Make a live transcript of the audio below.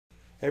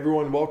Hey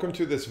everyone, welcome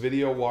to this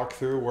video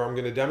walkthrough where I'm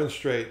going to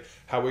demonstrate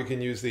how we can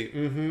use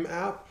the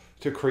app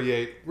to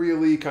create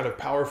really kind of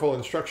powerful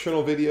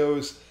instructional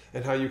videos,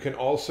 and how you can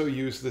also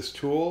use this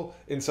tool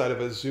inside of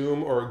a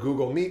Zoom or a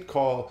Google Meet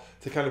call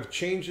to kind of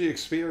change the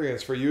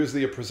experience for you as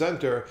the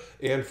presenter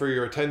and for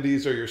your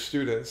attendees or your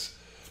students.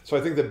 So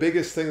I think the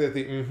biggest thing that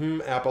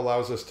the app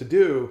allows us to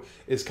do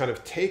is kind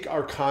of take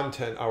our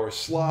content, our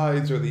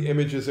slides or the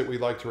images that we'd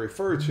like to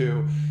refer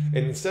to,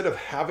 and instead of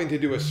having to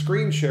do a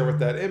screen share with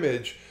that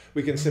image,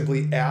 we can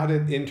simply add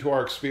it into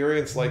our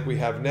experience like we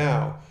have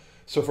now.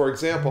 So for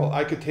example,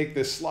 I could take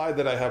this slide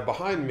that I have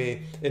behind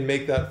me and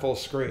make that full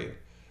screen.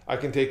 I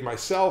can take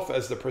myself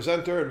as the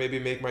presenter and maybe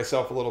make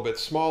myself a little bit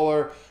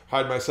smaller,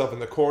 hide myself in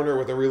the corner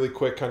with a really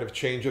quick kind of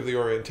change of the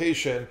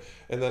orientation,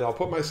 and then I'll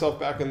put myself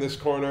back in this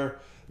corner,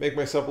 make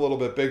myself a little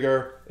bit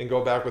bigger, and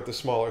go back with the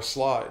smaller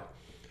slide.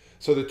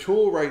 So the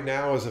tool right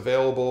now is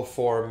available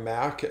for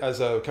Mac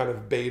as a kind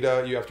of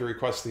beta. You have to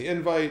request the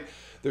invite.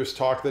 There's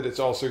talk that it's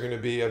also going to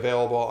be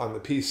available on the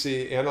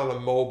PC and on a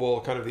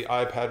mobile, kind of the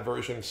iPad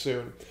version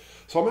soon.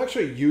 So I'm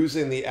actually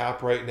using the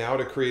app right now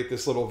to create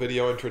this little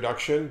video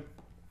introduction.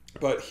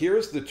 But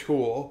here's the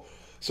tool.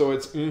 So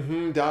it's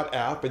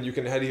mmhmm.app, and you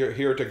can head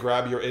here to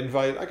grab your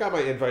invite. I got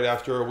my invite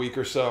after a week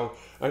or so.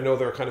 I know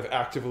they're kind of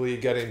actively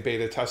getting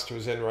beta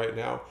testers in right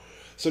now.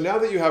 So now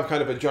that you have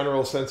kind of a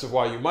general sense of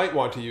why you might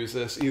want to use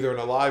this, either in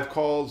a live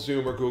call,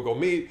 Zoom or Google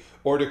Meet,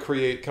 or to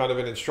create kind of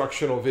an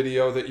instructional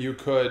video that you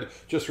could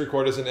just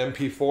record as an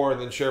MP4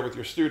 and then share with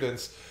your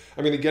students,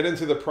 I'm going to get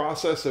into the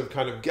process of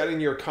kind of getting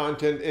your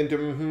content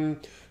into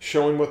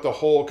showing what the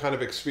whole kind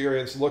of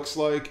experience looks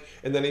like,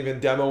 and then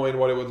even demoing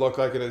what it would look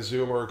like in a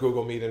Zoom or a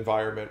Google Meet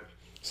environment.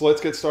 So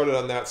let's get started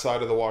on that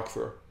side of the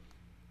walkthrough.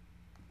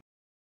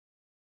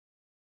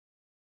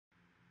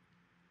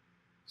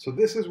 So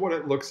this is what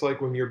it looks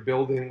like when you're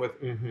building with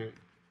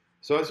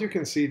So as you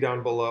can see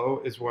down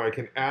below is where I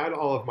can add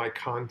all of my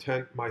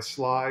content, my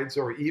slides,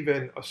 or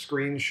even a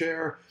screen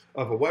share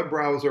of a web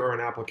browser or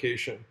an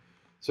application.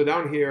 So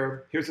down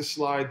here, here's a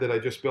slide that I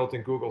just built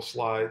in Google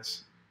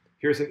Slides.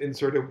 Here's an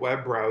inserted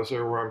web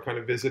browser where I'm kind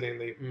of visiting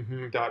the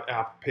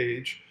mmhmm.app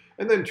page,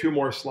 and then two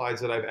more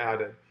slides that I've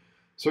added.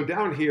 So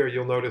down here,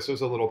 you'll notice there's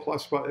a little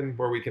plus button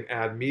where we can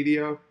add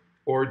media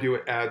or do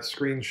an add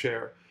screen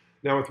share.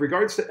 Now, with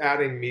regards to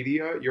adding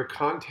media, your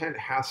content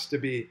has to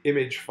be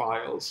image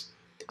files.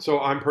 So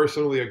I'm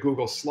personally a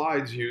Google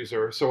Slides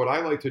user. So what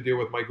I like to do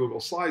with my Google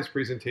Slides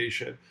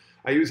presentation,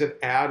 I use an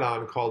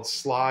add-on called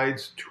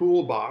Slides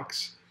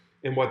Toolbox.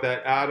 And what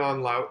that add-on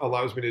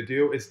allows me to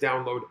do is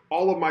download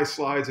all of my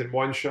slides in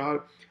one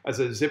shot as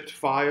a zipped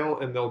file,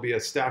 and there'll be a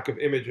stack of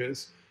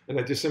images. And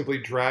I just simply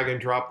drag and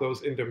drop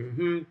those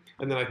into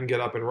and then I can get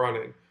up and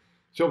running.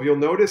 So if you'll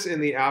notice in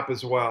the app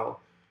as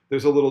well,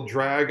 there's a little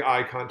drag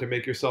icon to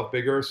make yourself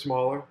bigger or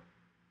smaller.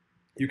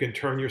 You can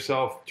turn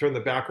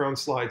the background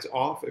slides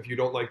off if you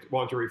don't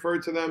want to refer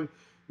to them,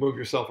 move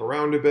yourself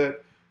around a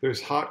bit.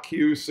 There's hot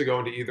cues to go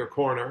into either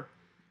corner.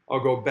 I'll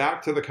go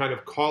back to the kind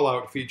of call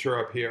out feature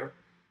up here.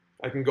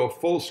 I can go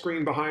full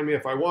screen behind me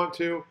if I want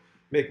to,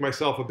 make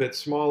myself a bit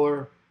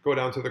smaller, go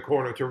down to the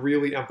corner to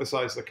really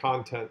emphasize the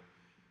content,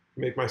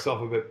 make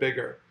myself a bit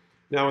bigger.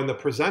 Now in the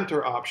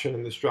presenter option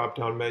in this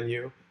drop-down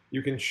menu,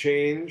 you can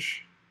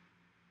change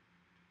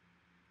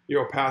the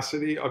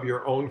opacity of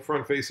your own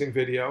front-facing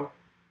video,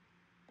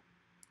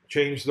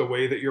 change the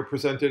way that you're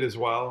presented as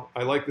well.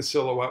 I like the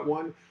silhouette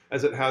one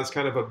as it has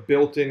kind of a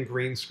built-in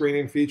green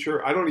screening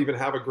feature. I don't even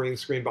have a green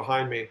screen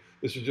behind me.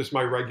 This is just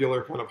my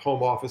regular kind of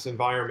home office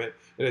environment,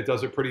 and it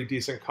does a pretty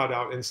decent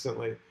cutout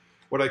instantly.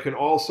 What I can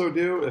also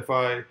do, if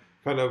I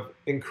kind of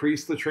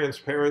increase the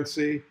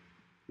transparency,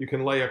 you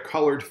can lay a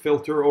colored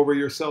filter over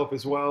yourself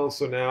as well.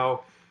 So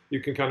now you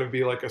can kind of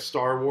be like a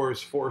Star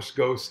Wars Force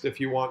ghost if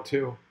you want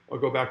to. I'll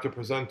go back to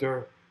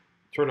presenter,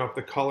 turn off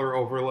the color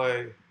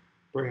overlay,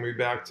 bring me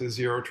back to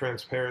zero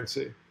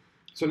transparency.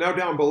 So now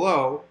down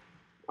below,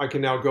 I can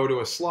now go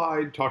to a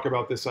slide, talk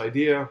about this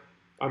idea.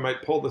 I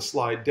might pull the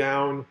slide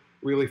down,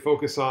 really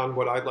focus on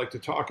what I'd like to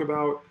talk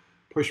about,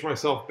 push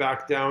myself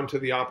back down to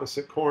the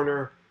opposite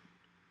corner,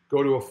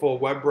 go to a full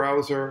web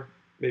browser,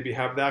 maybe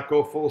have that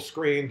go full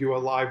screen, do a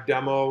live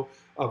demo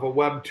of a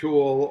web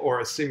tool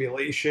or a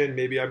simulation.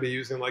 Maybe I'd be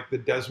using like the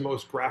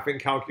Desmos graphing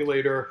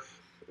calculator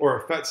or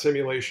a PhET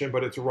simulation,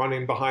 but it's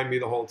running behind me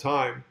the whole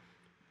time.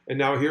 And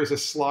now here's a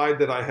slide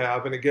that I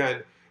have. And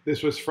again,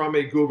 this was from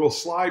a Google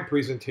slide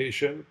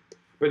presentation,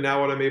 but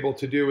now what I'm able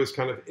to do is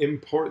kind of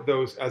import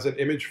those as an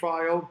image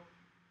file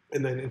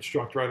and then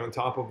instruct right on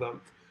top of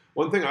them.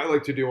 One thing I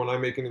like to do when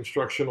I'm making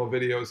instructional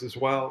videos as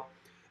well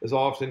is I'll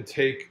often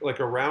take like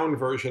a round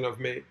version of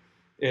me,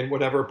 and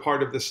whatever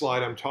part of the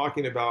slide I'm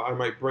talking about, I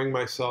might bring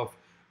myself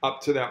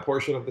up to that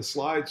portion of the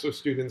slide so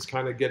students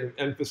kind of get an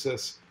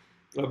emphasis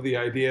of the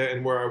idea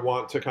and where I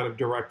want to kind of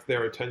direct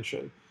their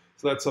attention.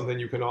 So that's something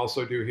you can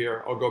also do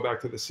here. I'll go back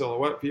to the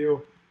silhouette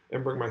view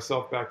and bring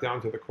myself back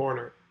down to the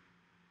corner.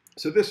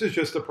 So this is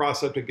just a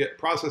process to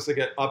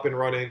get up and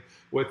running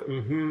with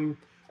and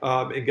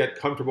get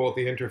comfortable with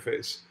the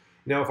interface.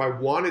 Now, if I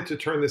wanted to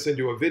turn this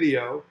into a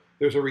video,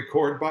 there's a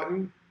record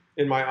button.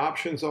 And my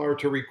options are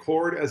to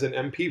record as an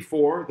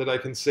MP4 that I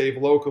can save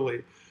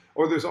locally,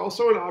 or there's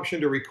also an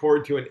option to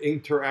record to an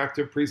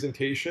interactive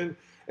presentation,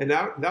 and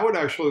that would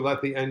actually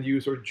let the end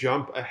user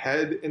jump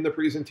ahead in the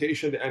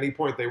presentation to any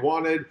point they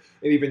wanted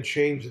and even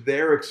change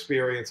their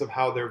experience of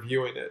how they're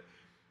viewing it.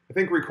 I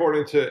think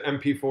recording to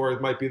MP4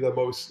 might be the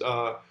most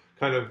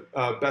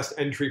best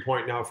entry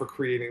point now for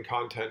creating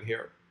content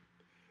here.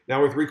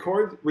 Now with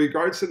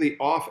regards to the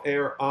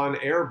off-air,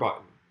 on-air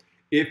button,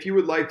 if you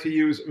would like to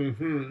use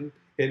mmhmm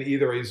in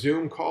either a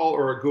Zoom call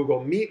or a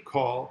Google Meet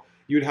call,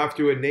 you'd have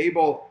to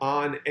enable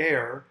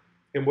on-air.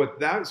 And what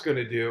that's going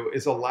to do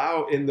is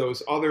allow in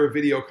those other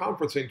video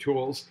conferencing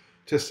tools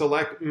to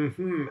select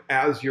mmhmm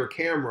as your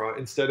camera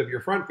instead of your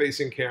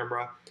front-facing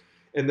camera.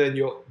 And then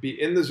you'll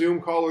be in the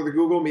Zoom call or the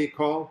Google Meet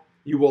call.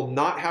 You will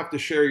not have to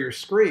share your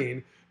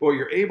screen. What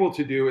you're able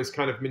to do is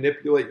kind of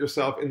manipulate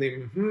yourself in the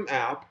mmhmm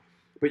app,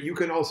 but you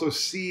can also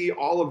see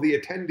all of the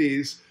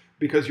attendees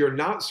because you're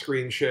not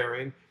screen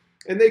sharing,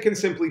 and they can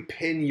simply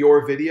pin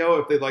your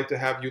video if they'd like to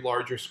have you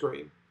larger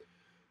screen.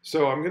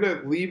 So I'm going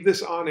to leave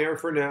this on air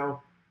for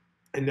now.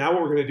 And now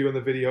what we're going to do in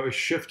the video is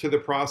shift to the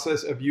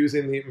process of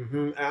using the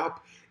mmhmm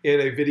app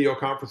in a video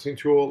conferencing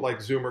tool like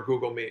Zoom or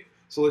Google Meet.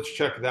 So let's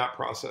check that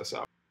process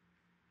out.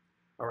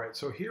 All right,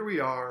 so here we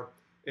are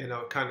in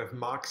a kind of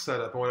mock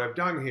setup. And what I've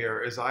done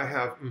here is I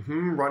have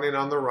mmhmm running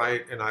on the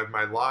right and I have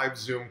my live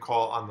Zoom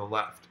call on the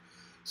left.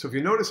 So if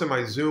you notice in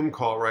my Zoom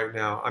call right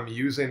now, I'm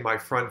using my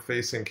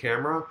front-facing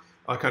camera,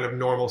 a kind of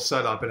normal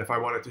setup. And if I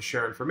wanted to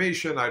share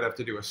information, I'd have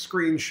to do a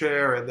screen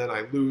share and then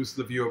I lose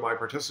the view of my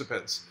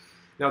participants.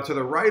 Now to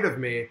the right of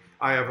me,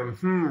 I have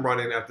mmhmm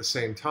running at the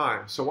same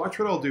time. So watch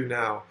what I'll do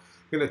now.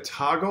 I'm going to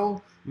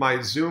toggle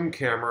my Zoom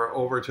camera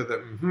over to the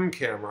mmhmm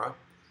camera.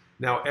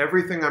 Now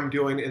everything I'm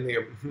doing in the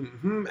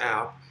mmhmm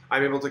app,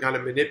 I'm able to kind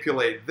of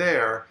manipulate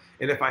there.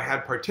 And if I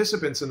had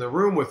participants in the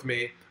room with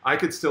me, I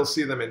could still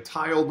see them in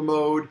tiled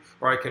mode,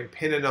 or I can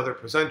pin another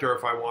presenter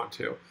if I want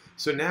to.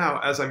 So now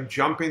as I'm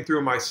jumping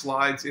through my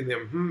slides in the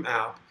mmhmm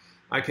app,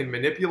 I can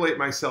manipulate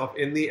myself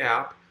in the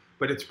app,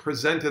 but it's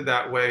presented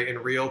that way in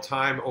real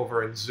time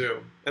over in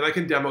Zoom. And I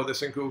can demo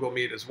this in Google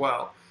Meet as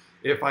well.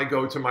 If I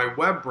go to my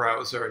web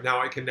browser,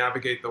 now I can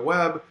navigate the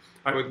web.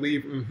 I would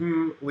leave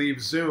mmhmm,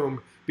 leave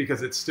Zoom,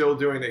 because it's still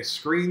doing a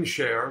screen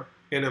share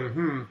in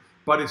mmhmm,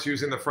 but it's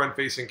using the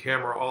front-facing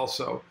camera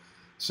also.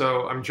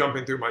 So I'm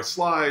jumping through my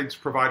slides,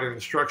 providing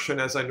instruction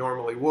as I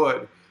normally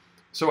would.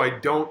 So I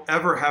don't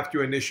ever have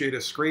to initiate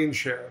a screen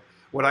share.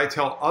 What I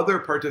tell other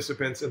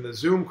participants in the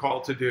Zoom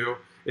call to do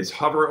is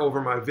hover over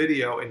my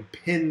video and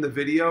pin the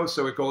video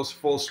so it goes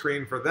full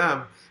screen for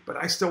them, but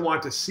I still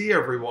want to see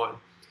everyone.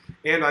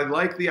 And I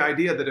like the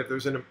idea that if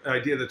there's an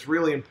idea that's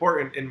really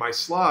important in my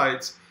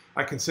slides,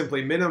 I can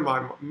simply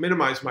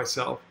minimize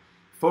myself,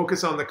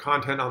 focus on the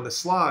content on the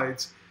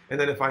slides, and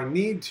then if I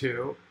need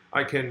to,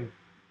 I can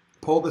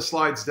pull the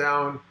slides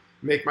down,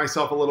 make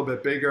myself a little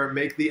bit bigger,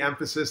 make the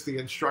emphasis, the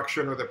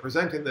instruction, or the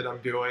presenting that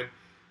I'm doing,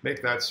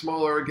 make that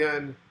smaller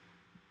again,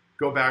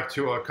 go back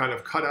to a kind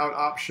of cutout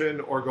option,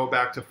 or go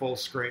back to full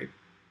screen.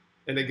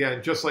 And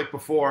again, just like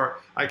before,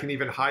 I can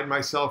even hide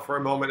myself for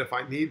a moment if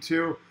I need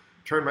to,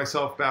 turn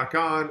myself back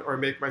on, or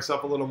make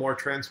myself a little more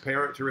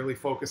transparent to really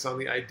focus on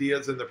the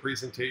ideas in the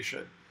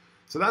presentation.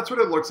 So that's what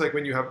it looks like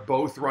when you have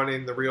both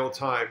running the real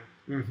time.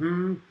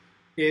 mmhmm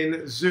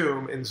in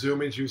Zoom, and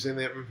Zoom is using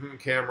the mmhmm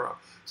camera.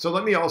 So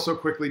let me also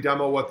quickly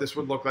demo what this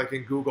would look like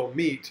in Google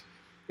Meet,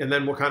 and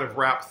then we'll kind of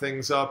wrap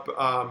things up,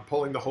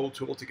 pulling the whole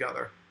tool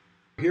together.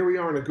 Here we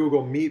are in a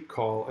Google Meet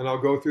call, and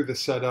I'll go through the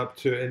setup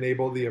to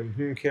enable the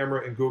mmhmm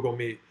camera in Google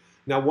Meet.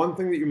 Now, one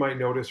thing that you might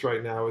notice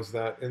right now is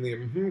that in the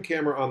mmhmm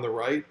camera on the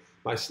right,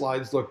 my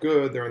slides look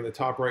good, they're in the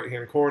top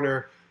right-hand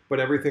corner, but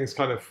everything's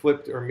kind of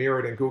flipped or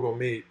mirrored in Google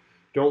Meet.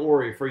 Don't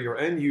worry, for your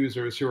end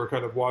users who are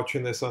kind of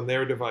watching this on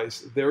their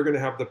device, they're going to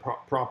have the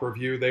proper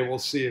view. They will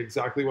see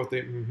exactly what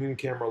the mmhmm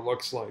camera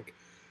looks like.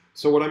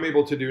 So what I'm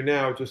able to do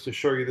now, just to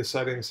show you the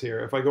settings here,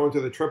 if I go into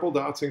the triple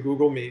dots in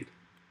Google Meet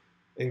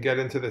and get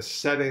into the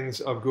settings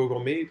of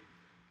Google Meet,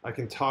 I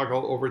can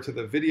toggle over to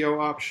the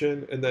video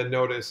option, and then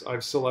notice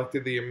I've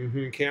selected the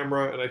mmhmm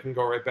camera, and I can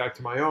go right back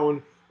to my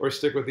own or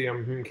stick with the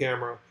mmhmm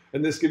camera.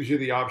 And this gives you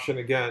the option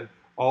again.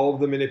 All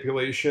of the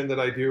manipulation that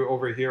I do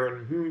over here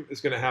in mmhmm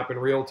is going to happen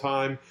real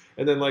time.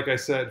 And then, like I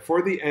said,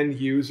 for the end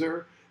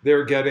user,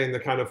 they're getting the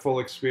kind of full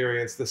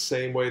experience the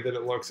same way that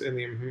it looks in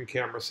the mmhmm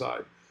camera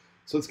side.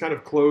 So let's kind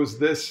of close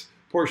this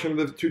portion of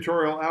the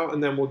tutorial out,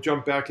 and then we'll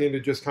jump back into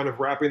just kind of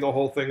wrapping the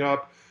whole thing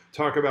up,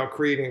 talk about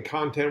creating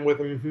content with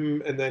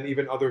mmhmm, and then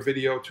even other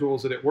video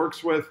tools that it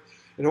works with.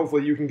 And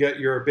hopefully you can get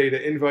your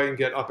beta invite and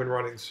get up and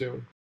running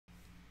soon.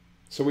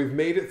 So we've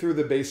made it through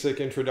the basic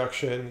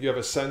introduction. You have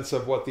a sense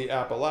of what the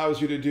app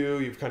allows you to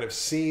do. You've kind of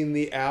seen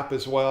the app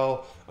as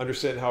well,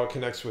 understand how it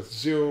connects with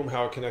Zoom,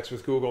 how it connects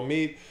with Google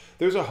Meet.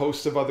 There's a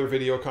host of other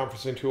video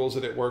conferencing tools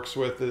that it works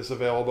with that is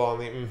available on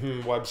the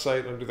mmhmm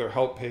website under their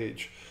help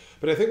page.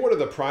 But I think one of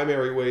the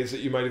primary ways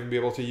that you might even be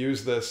able to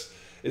use this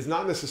is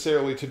not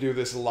necessarily to do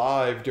this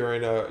live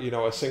during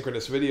a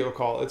synchronous video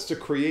call. It's to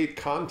create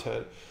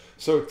content.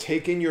 So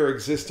taking your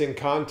existing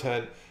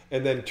content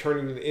and then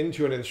turning it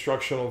into an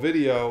instructional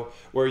video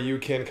where you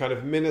can kind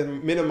of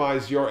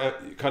minimize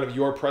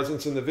your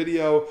presence in the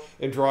video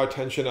and draw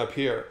attention up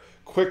here.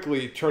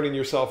 Quickly turning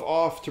yourself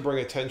off to bring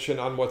attention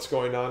on what's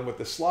going on with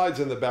the slides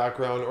in the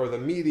background or the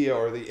media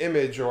or the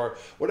image or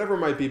whatever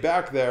might be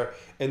back there,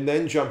 and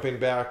then jumping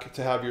back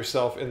to have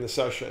yourself in the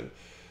session.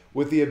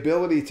 With the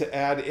ability to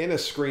add in a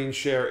screen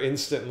share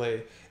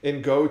instantly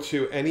and go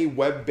to any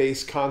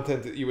web-based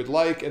content that you would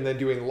like, and then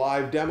doing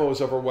live demos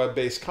over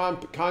web-based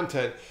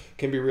content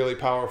can be really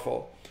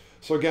powerful.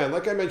 So again,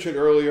 like I mentioned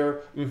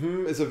earlier,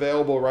 mmhmm is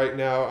available right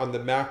now on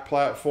the Mac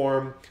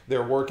platform.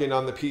 They're working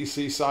on the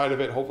PC side of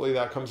it. Hopefully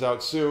that comes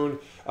out soon.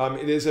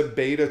 It is a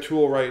beta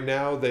tool right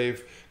now.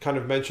 They've kind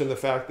of mentioned the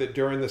fact that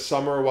during the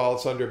summer, while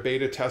it's under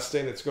beta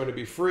testing, it's going to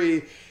be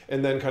free.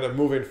 And then kind of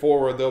moving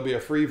forward, there'll be a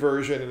free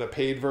version and a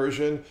paid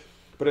version.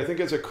 But I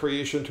think as a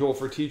creation tool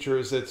for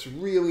teachers, it's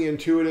really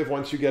intuitive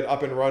once you get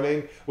up and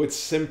running with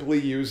simply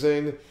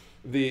using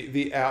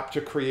the app to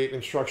create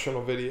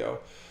instructional video.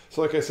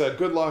 So like I said,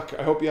 good luck.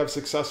 I hope you have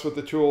success with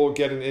the tool.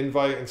 Get an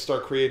invite and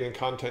start creating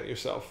content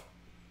yourself.